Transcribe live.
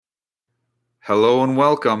Hello and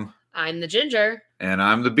welcome. I'm the Ginger. And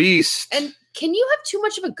I'm the Beast. And can you have too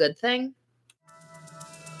much of a good thing?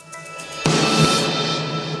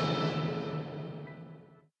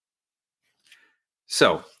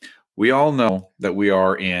 So, we all know that we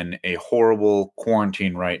are in a horrible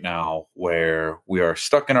quarantine right now where we are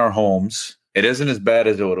stuck in our homes. It isn't as bad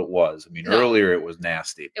as what it was. I mean, earlier it was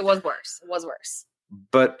nasty. It was worse.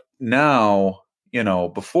 But now,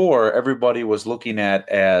 before everybody was looking at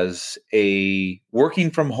as a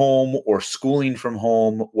working from home or schooling from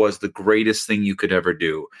home was the greatest thing you could ever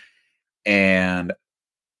do. And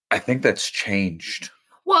I think that's changed.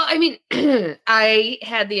 Well, I mean, I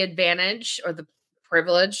had the advantage or the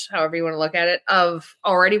privilege, however you want to look at it, of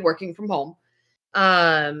already working from home.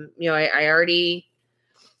 I already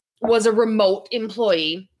was a remote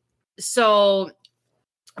employee. So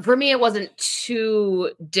for me, it wasn't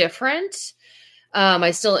too different.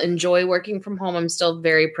 I still enjoy working from home. I'm still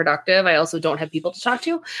very productive. I also don't have people to talk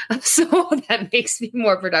to. So that makes me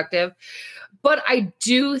more productive. But I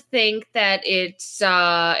do think that it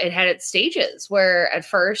had its stages where at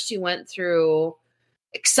first you went through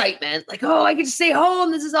excitement, like, oh, I get to stay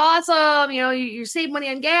home. This is awesome. You save money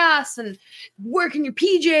on gas and work in your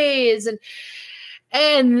PJs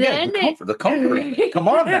and then the comfort. Come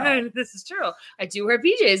on now. This is true. I do wear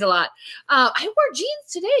PJs a lot. I wear jeans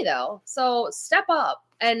today though, so step up.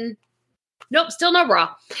 And nope, still no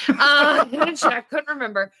bra. I couldn't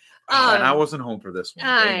remember. And I wasn't home for this one.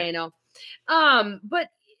 I know. But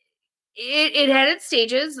it had its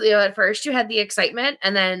stages. At first you had the excitement,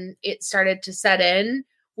 and then it started to set in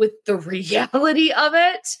with the reality of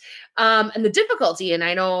it, and the difficulty. And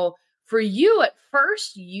I know for you at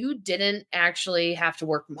first, you didn't actually have to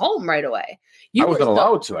work from home right away. I wasn't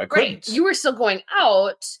allowed to. I couldn't. Right, you were still going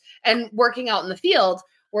out and working out in the field,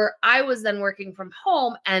 where I was then working from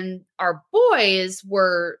home, and our boys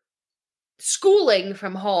were schooling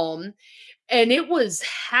from home. And it was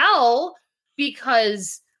hell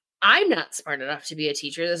because I'm not smart enough to be a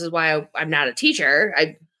teacher. This is why I'm not a teacher.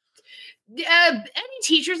 Any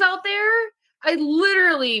teachers out there, I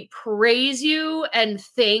literally praise you and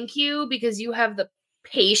thank you because you have the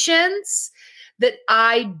patience that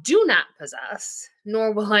I do not possess,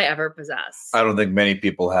 nor will I ever possess. I don't think many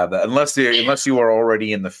people have that unless you are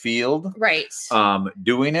already in the field, right?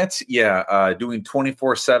 Doing it, doing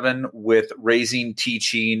 24/7 with raising,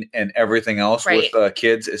 teaching, and everything else with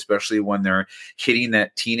kids, especially when they're hitting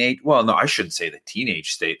that teenage. Well, no, I shouldn't say the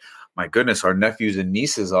teenage state. My goodness, our nephews and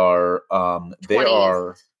nieces are. They 20s.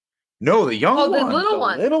 Are. No, the young ones. The little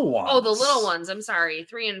ones. Oh, the little ones. I'm sorry.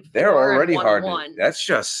 3 and 4. They're already hard. One. That's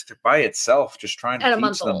just by itself, just trying to teach them.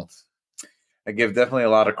 Month old. I give definitely a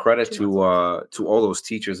lot of credit to all those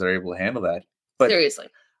teachers that are able to handle that. But seriously,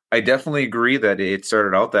 I definitely agree that it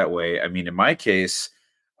started out that way. I mean, in my case,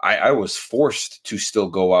 I was forced to still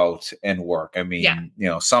go out and work. I mean,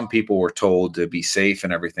 some people were told to be safe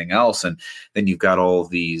and everything else, and then you've got all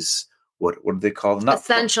these. What do they call them?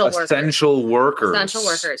 Essential workers. Essential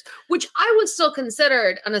workers, which I was still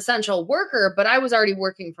considered an essential worker, but I was already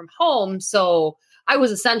working from home, so I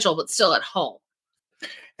was essential, but still at home.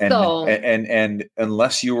 And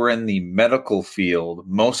unless you were in the medical field,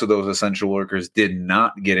 most of those essential workers did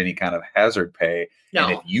not get any kind of hazard pay. No.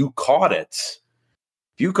 And if you caught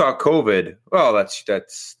COVID, well, that's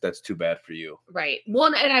too bad for you. Right.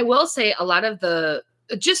 Well, and I will say a lot of the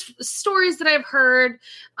just stories that I've heard,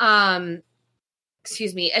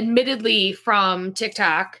 admittedly from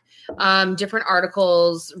TikTok, different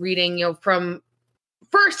articles, reading, from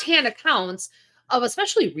firsthand accounts of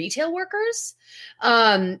especially retail workers.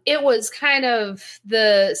 It was kind of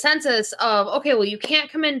the census of, okay, well, you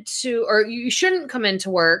can't come into, or you shouldn't come into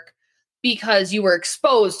work because you were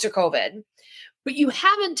exposed to COVID, but you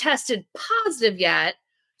haven't tested positive yet.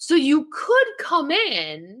 So you could come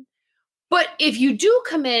in. But if you do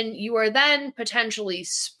come in, you are then potentially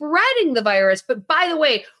spreading the virus. But by the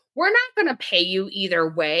way, we're not going to pay you either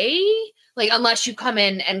way, unless you come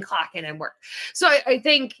in and clock in and work. So I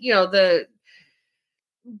think, we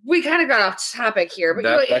kind of got off topic here.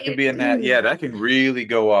 But that can be in that. Yeah, that can really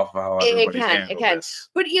go off how everybody it can. This.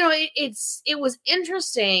 But, it was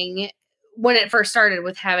interesting when it first started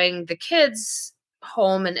with having the kids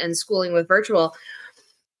home and schooling with virtual.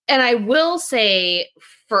 And I will say,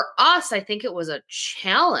 for us, I think it was a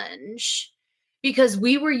challenge because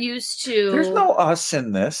we were used to. There's no us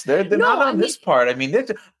in this. They're not on this part. I mean,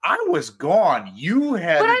 I was gone. You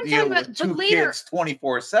had to deal with two kids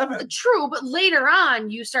 24/7. True, but later on,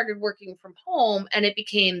 you started working from home, and it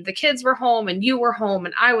became the kids were home, and you were home,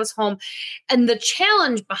 and I was home. And the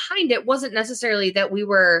challenge behind it wasn't necessarily that we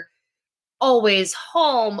were always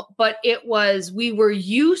home, but we were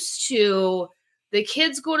used to the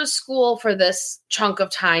kids go to school for this chunk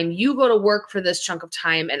of time. You go to work for this chunk of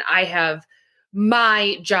time, and I have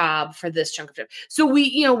my job for this chunk of time. So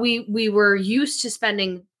we were used to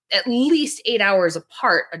spending at least 8 hours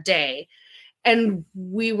apart a day, and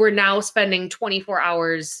we were now spending 24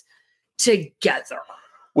 hours together.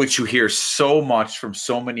 Which you hear so much from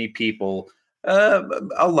so many people.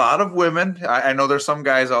 A lot of women. I know there's some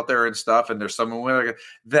guys out there and stuff, and there's some women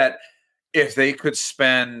that if they could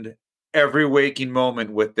spend every waking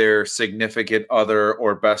moment with their significant other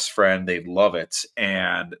or best friend, they'd love it.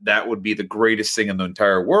 And that would be the greatest thing in the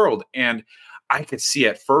entire world. And I could see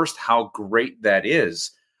at first how great that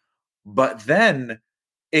is. But then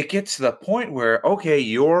it gets to the point where, okay,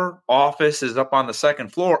 your office is up on the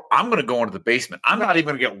second floor. I'm going to go into the basement. I'm not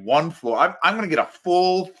even going to get one floor. I'm going to get a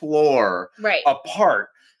full floor apart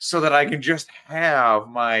so that I can just have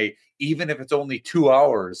my, even if it's only 2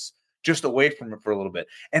 hours, just away from it for a little bit.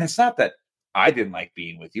 And it's not that I didn't like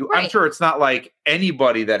being with you. Right. I'm sure it's not like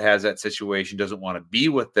anybody that has that situation doesn't want to be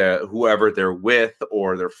with whoever they're with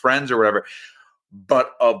or their friends or whatever.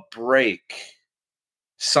 But a break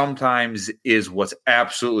sometimes is what's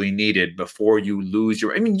absolutely needed before you lose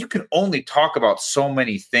you can only talk about so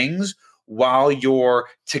many things while you're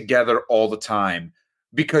together all the time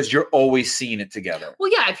because you're always seeing it together.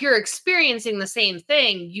 Well, yeah, if you're experiencing the same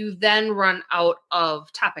thing, you then run out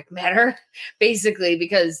of topic matter, basically,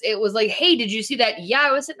 because it was like, hey, did you see that? Yeah,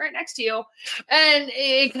 I was sitting right next to you. And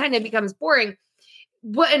it kind of becomes boring.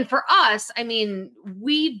 And for us,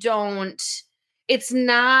 it's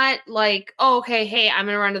not like, oh, okay, hey, I'm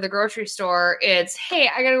going to run to the grocery store. It's, hey,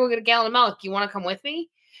 I got to go get a gallon of milk. You want to come with me?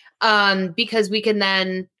 Because we can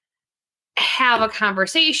then have a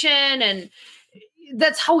conversation. And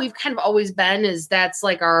that's how we've kind of always been, is that's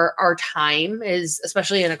like our time is,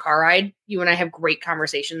 especially in a car ride. You and I have great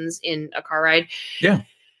conversations in a car ride. Yeah.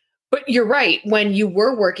 But you're right. When you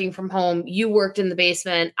were working from home, you worked in the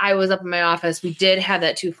basement. I was up in my office. We did have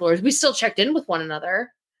that 2 floors. We still checked in with one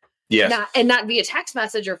another. Yes. Not via text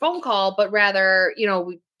message or phone call, but rather,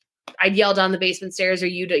 I'd yell down the basement stairs or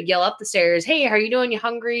you'd yell up the stairs. Hey, how are you doing? You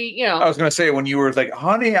hungry? I was going to say, when you were like,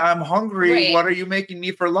 honey, I'm hungry. Right. What are you making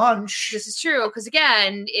me for lunch? This is true. Because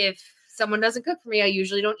again, if someone doesn't cook for me, I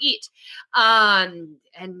usually don't eat. And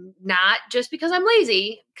not just because I'm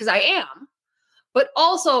lazy, because I am, but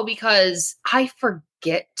also because I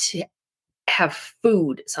forget to have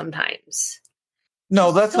food sometimes.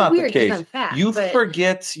 No, that's not the case.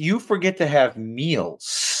 You forget to have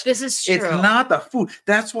meals. This is true. It's not the food.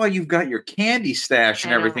 That's why you've got your candy stash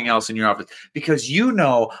and everything else in your office, because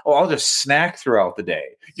I'll just snack throughout the day.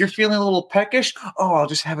 You're feeling a little peckish. Oh, I'll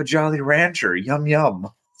just have a Jolly Rancher. Yum, yum.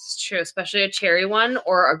 It's true, especially a cherry one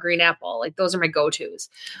or a green apple. Like those are my go-tos.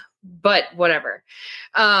 But whatever.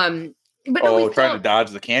 Trying to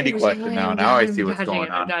dodge the candy collector now. Now I see what's going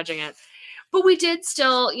on. I'm dodging it. But we did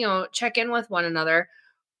still, check in with one another.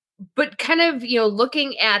 But kind of,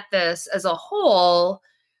 looking at this as a whole,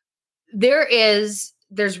 there's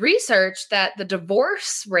research that the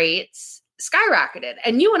divorce rates skyrocketed.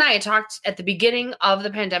 And you and I had talked at the beginning of the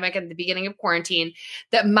pandemic and the beginning of quarantine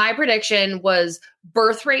that my prediction was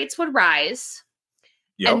birth rates would rise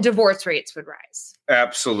and divorce rates would rise.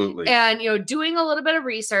 Absolutely. And, doing a little bit of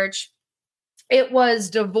research, it was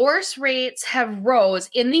divorce rates have rose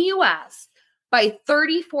in the U.S. by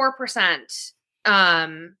 34%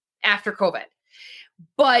 after COVID.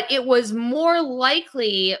 But it was more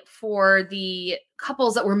likely for the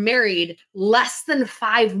couples that were married less than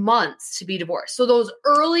 5 months to be divorced. So those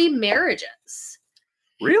early marriages.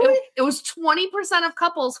 Really? It was 20% of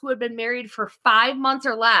couples who had been married for 5 months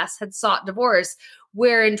or less had sought divorce,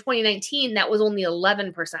 where in 2019, that was only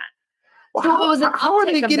 11%. Well, how are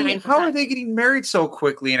they getting married so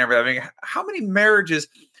quickly and everything? How many marriages?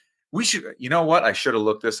 I should have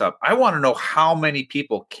looked this up. I want to know how many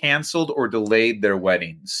people canceled or delayed their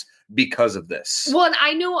weddings because of this. Well, and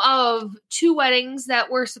I knew of 2 weddings that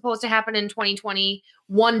were supposed to happen in 2020.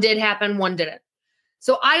 One did happen, one didn't.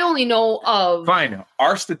 So I only know of... Fine.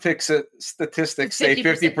 Our statistics say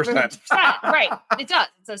 50%. Right. It does.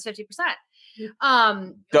 It says 50%.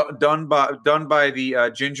 Done by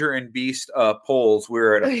the Ginger and Beast polls,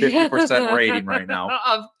 we're at a 50% rating right now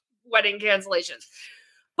of wedding cancellations.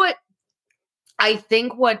 But I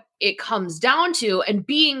think what it comes down to, and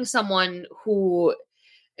being someone who,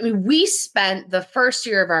 we spent the first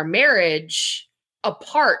year of our marriage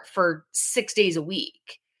apart for 6 days a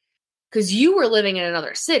week because you were living in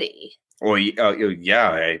another city. Well,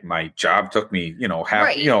 yeah, my job took me,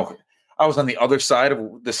 I was on the other side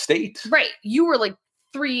of the state. Right. You were like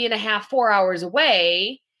 3.5, 4 hours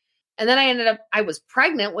away. And then I was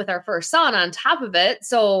pregnant with our first son on top of it.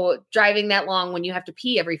 So driving that long when you have to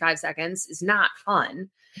pee every 5 seconds is not fun.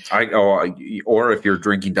 Or if you're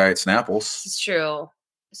drinking Diet Snapples.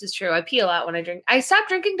 This is true. I pee a lot when I drink. I stopped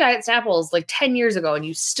drinking Diet Snapples like 10 years ago, and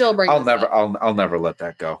you still bring. I'll never let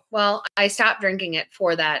that go. Well, I stopped drinking it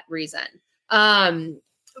for that reason.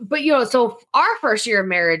 But so our first year of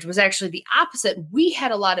marriage was actually the opposite. We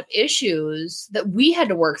had a lot of issues that we had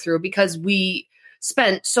to work through because we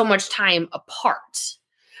spent so much time apart.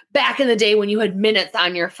 Back in the day when you had minutes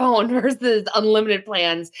on your phone versus unlimited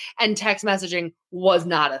plans and text messaging was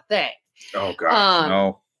not a thing. Oh God,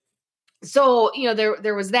 no. So,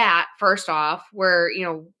 there was that first off where,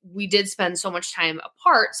 we did spend so much time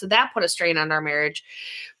apart. So that put a strain on our marriage.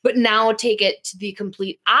 But now take it to the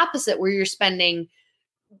complete opposite where you're spending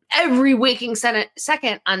every waking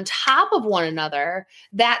second on top of one another.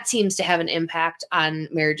 That seems to have an impact on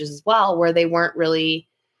marriages as well, where they weren't really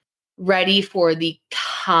ready for the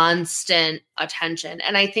constant attention.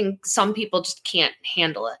 And I think some people just can't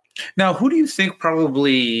handle it. Now, who do you think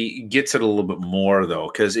probably gets it a little bit more, though?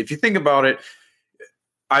 Because if you think about it,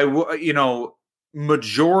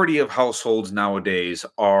 majority of households nowadays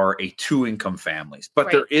are a 2-income families, but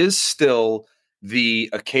right. There is still the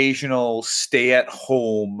occasional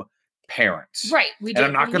stay-at-home parents. Right. And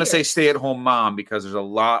I'm not going to say stay-at-home mom because there's a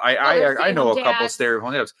lot. I know a couple of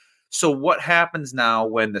stay-at-home dads. So what happens now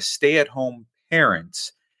when the stay-at-home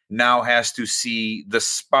parents now has to see the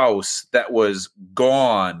spouse that was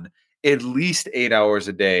gone at least 8 hours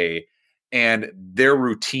a day, and their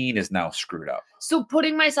routine is now screwed up? So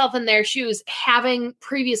putting myself in their shoes, having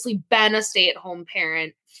previously been a stay-at-home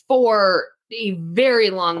parent for a very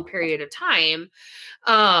long period of time,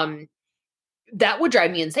 that would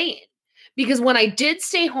drive me insane. Because when I did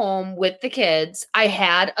stay home with the kids, I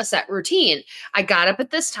had a set routine. I got up at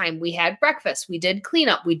this time. We had breakfast. We did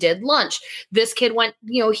cleanup. We did lunch. This kid went,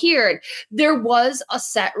 here. There was a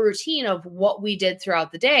set routine of what we did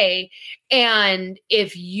throughout the day. And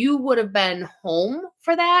if you would have been home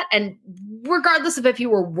for that, and regardless of if you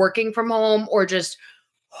were working from home or just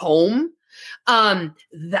home,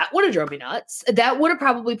 that would have drove me nuts. That would have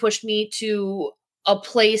probably pushed me to a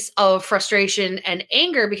place of frustration and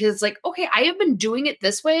anger because it's like, okay, I have been doing it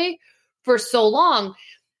this way for so long.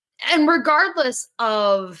 And regardless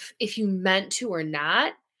of if you meant to or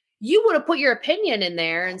not, you would have put your opinion in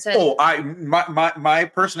there and said,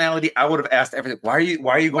 my personality, I would have asked everything. Why are you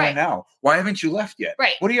going right. now? Why haven't you left yet?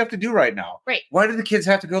 Right. What do you have to do right now? Right. Why do the kids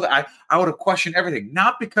have to go there? I would have questioned everything.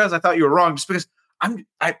 Not because I thought you were wrong, just because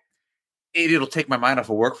it'll take my mind off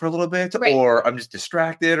of work for a little bit, right. Or I'm just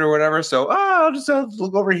distracted or whatever. So I'll just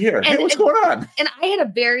look over here. Hey, what's going on? And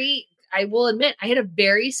I will admit, I had a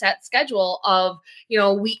very set schedule of,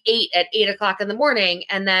 we ate at 8:00 in the morning,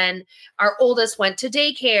 and then our oldest went to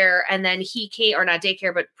daycare, and then he came, or not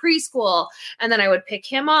daycare, but preschool. And then I would pick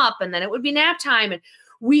him up, and then it would be nap time. And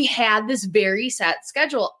we had this very set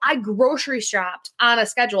schedule. I grocery shopped on a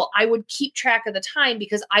schedule. I would keep track of the time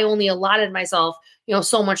because I only allotted myself,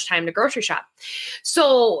 so much time to grocery shop.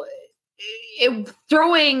 So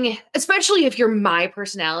especially if you're my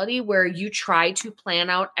personality where you try to plan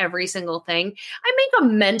out every single thing, I make a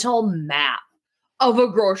mental map of a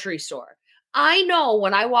grocery store. I know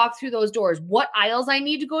when I walk through those doors, what aisles I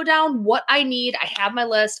need to go down, what I need. I have my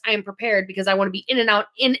list. I am prepared because I want to be in and out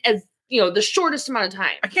in as the shortest amount of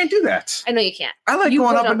time. I can't do that. I know you can't. I like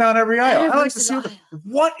going up and down every aisle. I like to see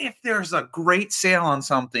what if there's a great sale on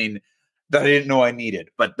something that I didn't know I needed,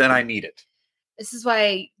 but then I need it. This is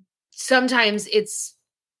why sometimes it's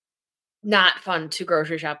not fun to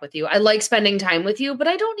grocery shop with you. I like spending time with you, but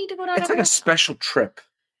I don't need to go down. It's like a special trip.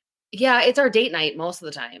 Yeah, it's our date night most of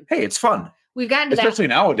the time. Hey, it's fun. We've gotten to especially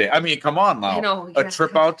nowadays. I mean, come on now. I know, a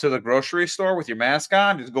trip out to the grocery store with your mask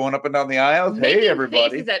on, just going up and down the aisles. Hey, everybody!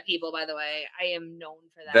 Faces at people, by the way. I am known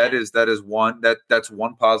for that. That's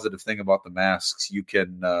one positive thing about the masks. You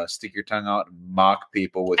can stick your tongue out and mock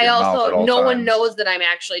people with your mouth at all times. No one knows that I'm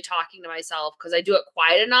actually talking to myself because I do it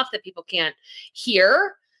quiet enough that people can't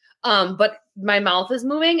hear. But my mouth is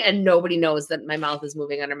moving, and nobody knows that my mouth is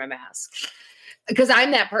moving under my mask. Because I'm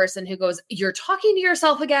that person who goes, "You're talking to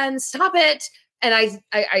yourself again. Stop it." And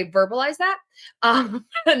I verbalize that. And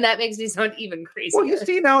that makes me sound even crazier. Well, you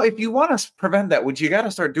see now, if you want to prevent that, what you got to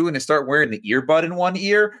start doing is start wearing the earbud in one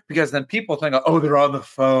ear, because then people think, oh, they're on the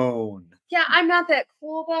phone. Yeah, I'm not that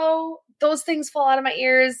cool, though. Those things fall out of my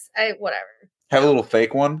ears. Whatever. Have a little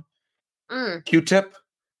fake one. Q-tip.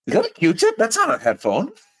 Is that a Q-tip? That's not a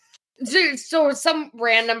headphone. So some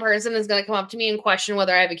random person is going to come up to me and question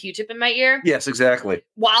whether I have a Q-tip in my ear? Yes, exactly.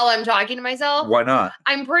 While I'm talking to myself? Why not?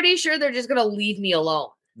 I'm pretty sure they're just going to leave me alone.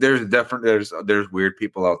 There's weird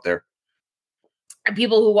people out there. Are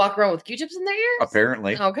people who walk around with Q-tips in their ears?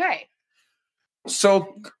 Apparently. Okay.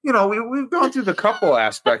 So, we've gone through the couple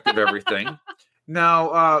aspect of everything.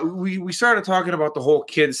 Now, we started talking about the whole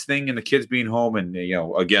kids thing and the kids being home. And,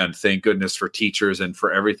 again, thank goodness for teachers and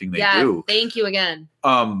for everything they do. Thank you again.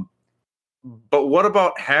 But what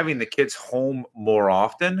about having the kids home more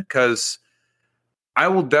often? Because I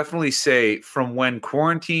will definitely say from when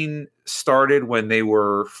quarantine started, when they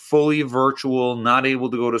were fully virtual, not able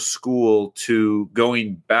to go to school, to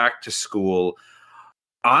going back to school,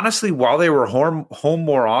 honestly, while they were home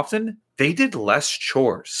more often, they did less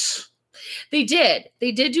chores. They did.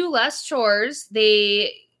 They did do less chores.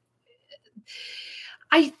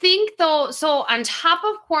 I think, though, so on top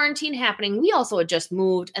of quarantine happening, we also had just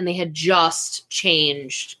moved and they had just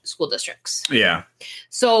changed school districts. Yeah.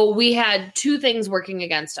 So we had two things working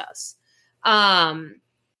against us.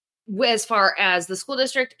 As far as the school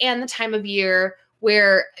district and the time of year,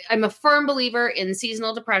 where I'm a firm believer in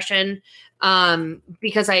seasonal depression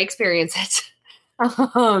because I experience it.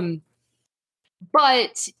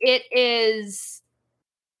 But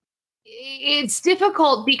it's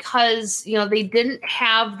difficult because, they didn't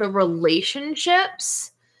have the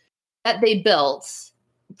relationships that they built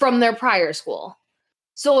from their prior school.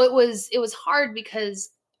 So it was hard because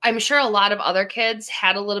I'm sure a lot of other kids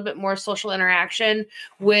had a little bit more social interaction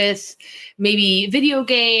with maybe video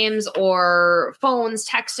games or phones,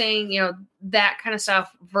 texting, that kind of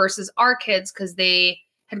stuff versus our kids because they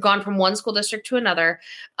had gone from one school district to another.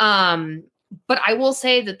 But I will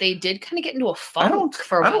say that they did kind of get into a funk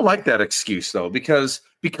for a while. I don't like that excuse, though, because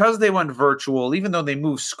they went virtual, even though they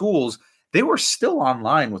moved schools, they were still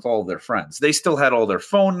online with all of their friends. They still had all their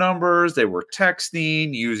phone numbers. They were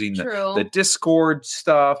texting, using the Discord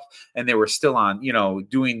stuff, and they were still on,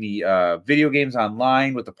 doing the video games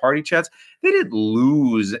online with the party chats. They didn't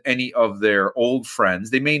lose any of their old friends.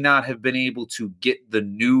 They may not have been able to get the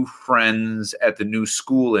new friends at the new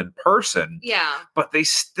school in person. Yeah. But they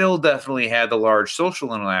still definitely had the large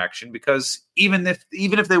social interaction because even if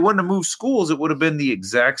they wouldn't have moved schools, it would have been the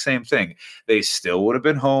exact same thing. They still would have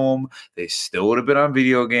been home. They still would have been on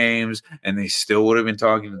video games, and they still would have been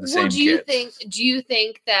talking to the same kids. Do you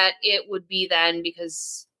think that it would be then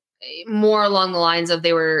because more along the lines of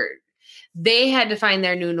they had to find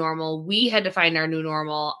their new normal, we had to find our new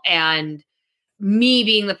normal, and me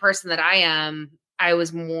being the person that I am, I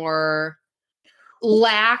was more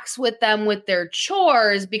lax with them with their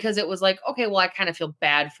chores because it was like, okay, well, I kind of feel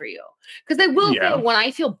bad for you. Because they will feel when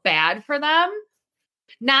I feel bad for them,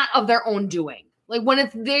 not of their own doing. Like when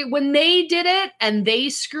they did it and they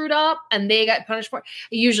screwed up and they got punished for it,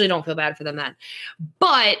 I usually don't feel bad for them then.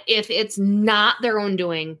 But if it's not their own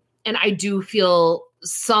doing, and I do feel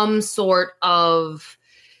some sort of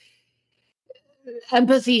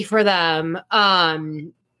empathy for them,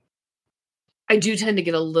 I do tend to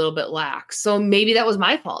get a little bit lax. So maybe that was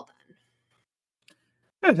my fault then.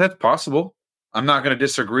 Yeah, that's possible. I'm not going to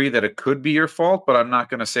disagree that it could be your fault, but I'm not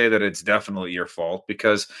going to say that it's definitely your fault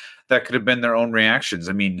because that could have been their own reactions.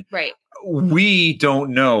 I mean, right. We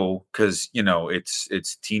don't know because,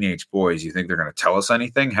 it's teenage boys. You think they're going to tell us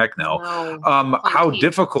anything? Heck no. How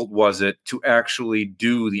difficult was it to actually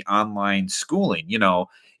do the online schooling?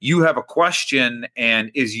 You have a question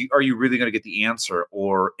and are you really going to get the answer?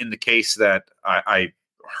 Or in the case that I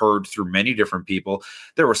heard through many different people,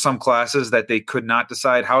 there were some classes that they could not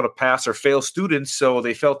decide how to pass or fail students. So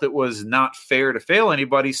they felt it was not fair to fail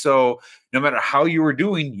anybody. So no matter how you were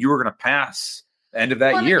doing, you were going to pass the end of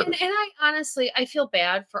that year. And I honestly, I feel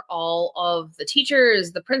bad for all of the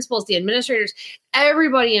teachers, the principals, the administrators,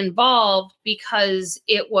 everybody involved, because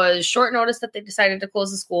it was short notice that they decided to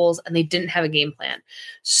close the schools and they didn't have a game plan.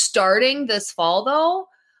 Starting this fall, though,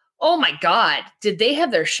 oh my God, did they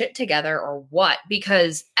have their shit together or what?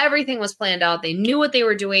 Because everything was planned out. They knew what they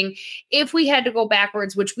were doing. If we had to go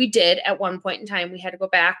backwards, which we did at one point in time, we had to go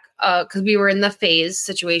back because we were in the phase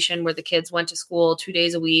situation where the kids went to school 2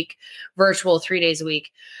 days a week, virtual 3 days a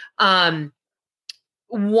week.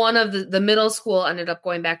 One of the middle school ended up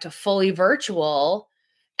going back to fully virtual,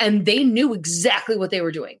 and they knew exactly what they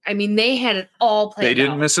were doing. I mean, they had it all planned out. They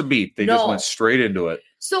didn't miss a beat. They just went straight into it.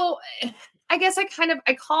 So I guess I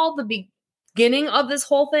call the beginning of this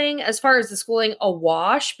whole thing, as far as the schooling, a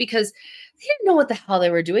wash, because they didn't know what the hell they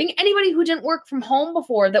were doing. Anybody who didn't work from home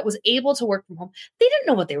before that was able to work from home, they didn't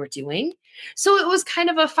know what they were doing. So it was kind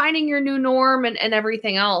of a finding your new norm and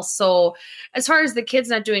everything else. So as far as the kids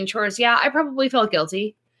not doing chores, yeah, I probably felt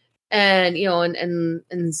guilty and,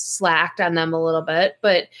 and slacked on them a little bit,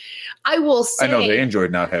 but I will say, I know they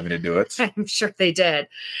enjoyed not having to do it. I'm sure they did.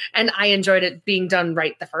 And I enjoyed it being done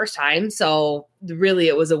right the first time. So really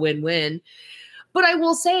it was a win-win. But I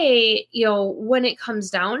will say, when it comes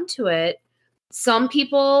down to it, some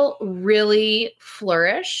people really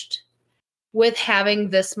flourished with having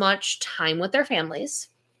this much time with their families.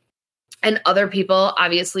 And other people,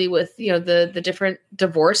 obviously, with, the different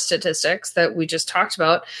divorce statistics that we just talked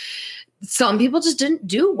about, some people just didn't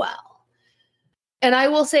do well. And I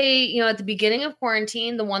will say, at the beginning of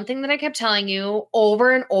quarantine, the one thing that I kept telling you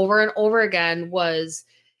over and over and over again was,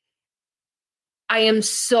 I am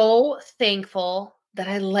so thankful that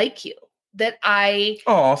I like you, that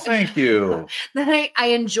thank you. That I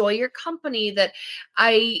enjoy your company, that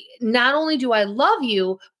not only do I love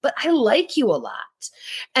you, but I like you a lot.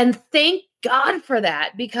 And thank God for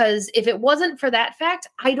that, because if it wasn't for that fact,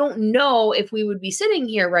 I don't know if we would be sitting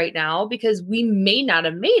here right now, because we may not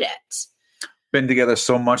have made it. Been together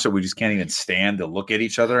so much that we just can't even stand to look at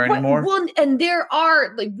each other anymore. Well, and there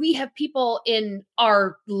are, we have people in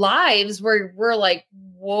our lives where we're like,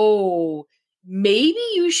 whoa, maybe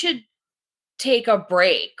you should take a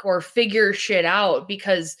break or figure shit out,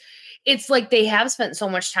 because it's like they have spent so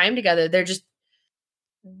much time together. They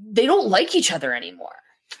don't like each other anymore.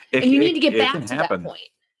 And you need to get back to that point.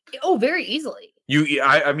 Oh, very easily.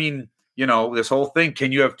 I mean, this whole thing,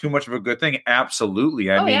 can you have too much of a good thing? Absolutely.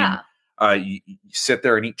 I mean, yeah. You sit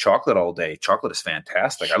there and eat chocolate all day. Chocolate is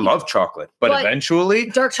fantastic. I love chocolate, but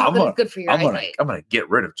eventually dark chocolate is good for your eyesight. I'm going to get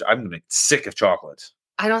sick of chocolate.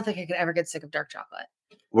 I don't think I could ever get sick of dark chocolate.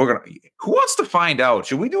 Who wants to find out?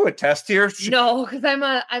 Should we do a test here? No, because I'm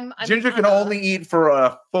Ginger can only eat for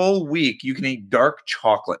a full week. You can eat dark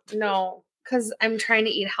chocolate. No, because I'm trying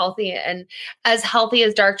to eat healthy, and as healthy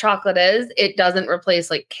as dark chocolate is, it doesn't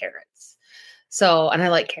replace like carrots. And I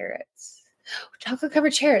like carrots. Chocolate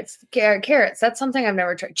covered carrots. That's something I've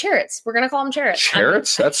never tried. Cherrits. We're gonna call them cherrits.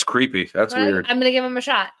 Cherrits? That's creepy. That's weird. I'm gonna give them a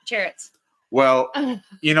shot. Cherrits. Well,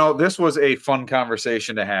 this was a fun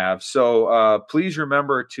conversation to have. So please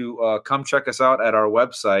remember to come check us out at our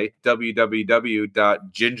website,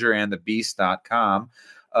 www.gingerandthebeast.com.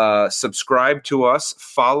 Subscribe to us,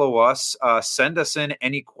 follow us, send us in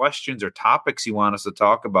any questions or topics you want us to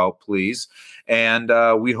talk about, please. And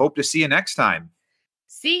we hope to see you next time.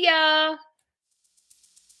 See ya.